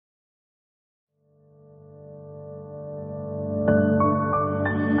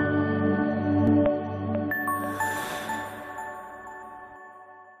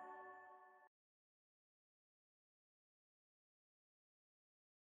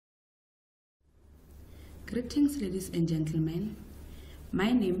Greetings, ladies and gentlemen.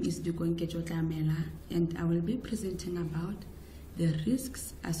 My name is DIKONKETSO TLAAMELO and I will be presenting about the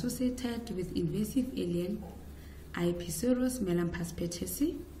risks associated with invasive alien Ipsisaurus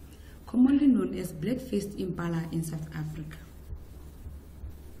melampaspetes, commonly known as black-faced impala in South Africa.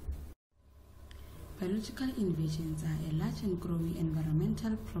 Biological invasions are a large and growing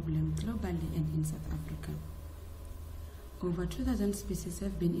environmental problem globally and in South Africa. Over 2,000 species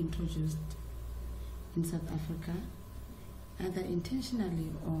have been introduced in South Africa, either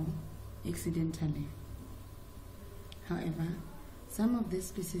intentionally or accidentally. However, some of these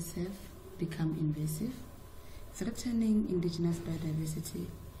species have become invasive, threatening indigenous biodiversity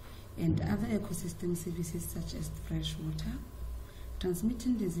and other ecosystem services such as fresh water,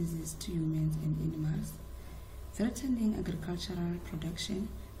 transmitting diseases to humans and animals, threatening agricultural production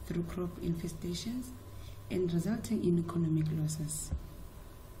through crop infestations, and resulting in economic losses.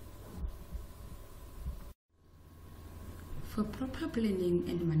 For proper planning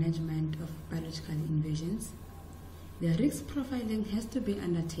and management of biological invasions, the risk profiling has to be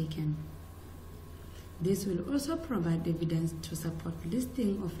undertaken. This will also provide evidence to support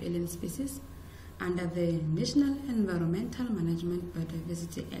listing of alien species under the National Environmental Management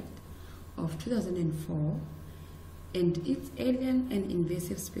Biodiversity Act of 2004 and its Alien and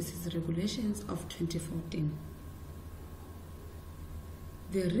Invasive Species Regulations of 2014.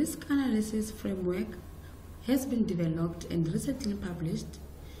 The risk analysis framework has been developed and recently published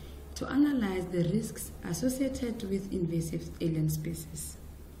to analyze the risks associated with invasive alien species.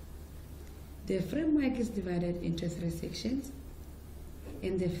 The framework is divided into 3 sections,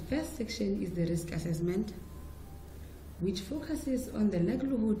 and the first section is the risk assessment, which focuses on the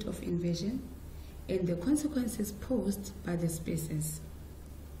likelihood of invasion and the consequences posed by the species.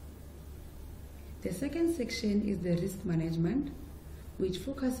 The second section is the risk management, which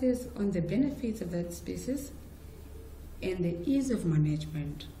focuses on the benefits of that species and the ease of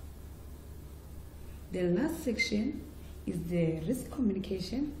management. The last section is the risk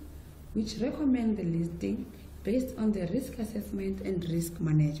communication, which recommends the listing based on the risk assessment and risk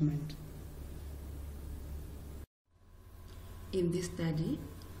management. In this study,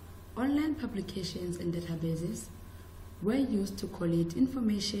 online publications and databases were used to collate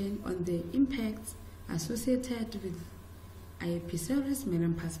information on the impacts associated with Ipsisaurus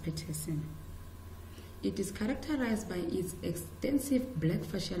melampaspetes. It is characterized by its extensive black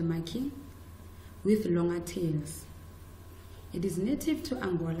facial marking with longer tails. It is native to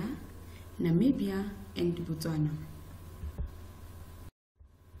Angola, Namibia, and Botswana.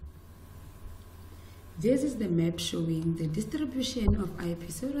 This is the map showing the distribution of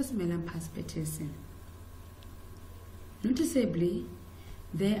Ipsisaurus melampaspetes. Noticeably,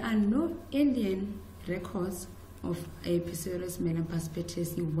 there are no alien records of Ipsisaurus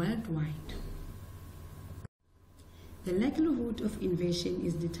melampaspetes worldwide. The likelihood of invasion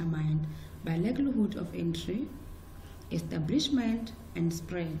is determined by likelihood of entry, establishment, and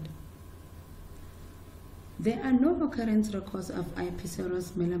spread. There are no occurrence records of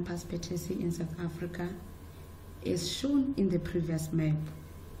Ipsisaurus melampaspetes in South Africa, as shown in the previous map.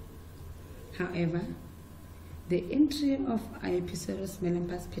 However, the entry of Ipsisaurus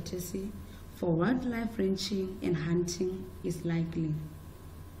melampaspetes for wildlife ranching and hunting is likely.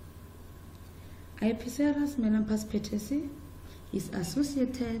 Ipsisaurus melampaspetes is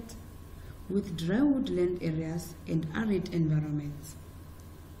associated with dry woodland areas and arid environments.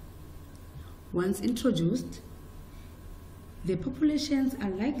 Once introduced, the populations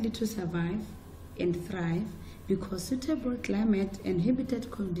are likely to survive and thrive because suitable climate and habitat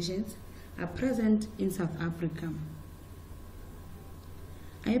conditions are present in South Africa.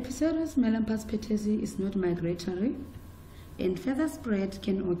 Ipsisaurus melampaspetes is not migratory, and further spread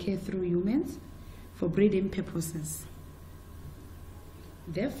can occur through humans for breeding purposes.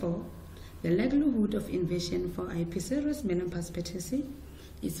 Therefore, the likelihood of invasion for Ipsisaurus melampaspetes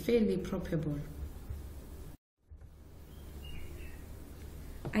is fairly probable.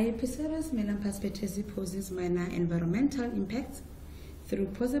 Ipsisaurus melampaspetes poses minor environmental impacts through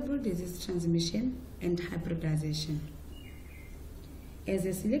possible disease transmission and hybridization. As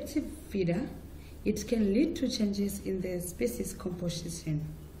a selective feeder, it can lead to changes in the species composition.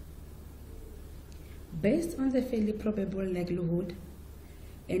 Based on the fairly probable likelihood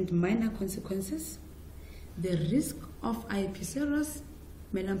and minor consequences, the risk of Ipsisaurus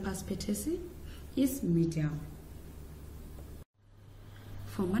melampaspetes is medium.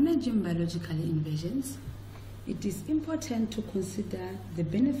 For managing biological invasions, it is important to consider the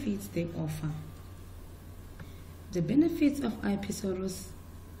benefits they offer. The benefits of Ipsisaurus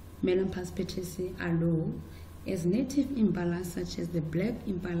melampaspetes are low as native impala such as the black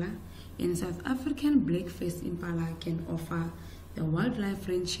impala and South African black-faced impala can offer the wildlife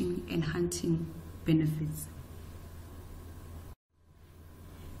ranching and hunting benefits.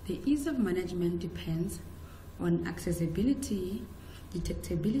 The ease of management depends on accessibility,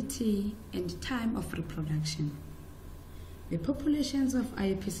 detectability, and time of reproduction. The populations of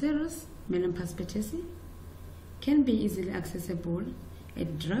Iopiceros melampaspetes can be easily accessible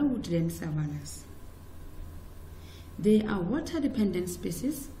at dry woodland savannas. They are water-dependent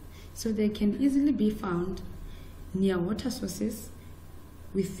species, so they can easily be found near water sources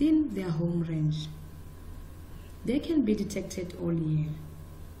within their home range. They can be detected all year.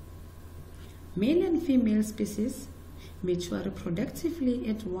 Male and female species mature reproductively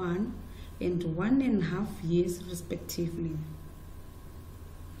at 1 and 1.5 years respectively.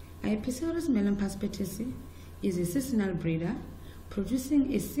 Iopiceros melampaspetes is a seasonal breeder,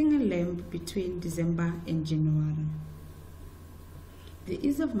 producing a single lamb between December and January. The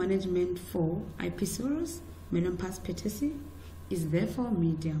ease of management for Iopiceros melampaspetes is therefore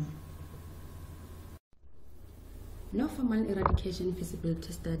medium. No formal eradication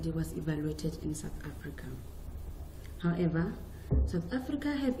feasibility study was evaluated in South Africa. However, South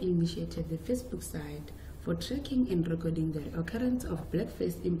Africa have initiated the Facebook site for tracking and recording the occurrence of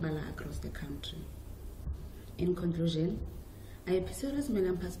black-faced impala across the country. In conclusion, Iopiceros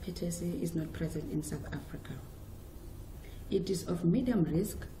melampaspetes is not present in South Africa. It is of medium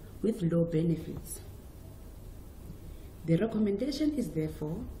risk with low benefits. The recommendation is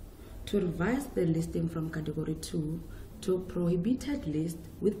therefore to revise the listing from Category 2 to a prohibited list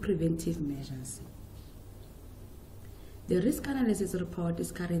with preventive measures. The risk analysis report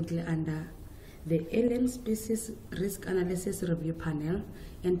is currently under the Alien Species Risk Analysis Review Panel,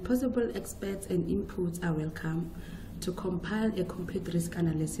 and possible experts and inputs are welcome to compile a complete risk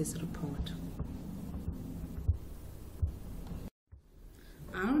analysis report.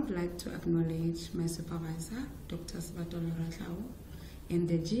 I would like to acknowledge my supervisor, Dr. Svatolo Ratlau, and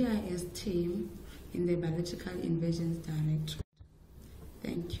the GIS team in the Biological Invasions Directorate.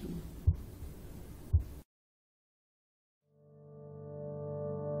 Thank you.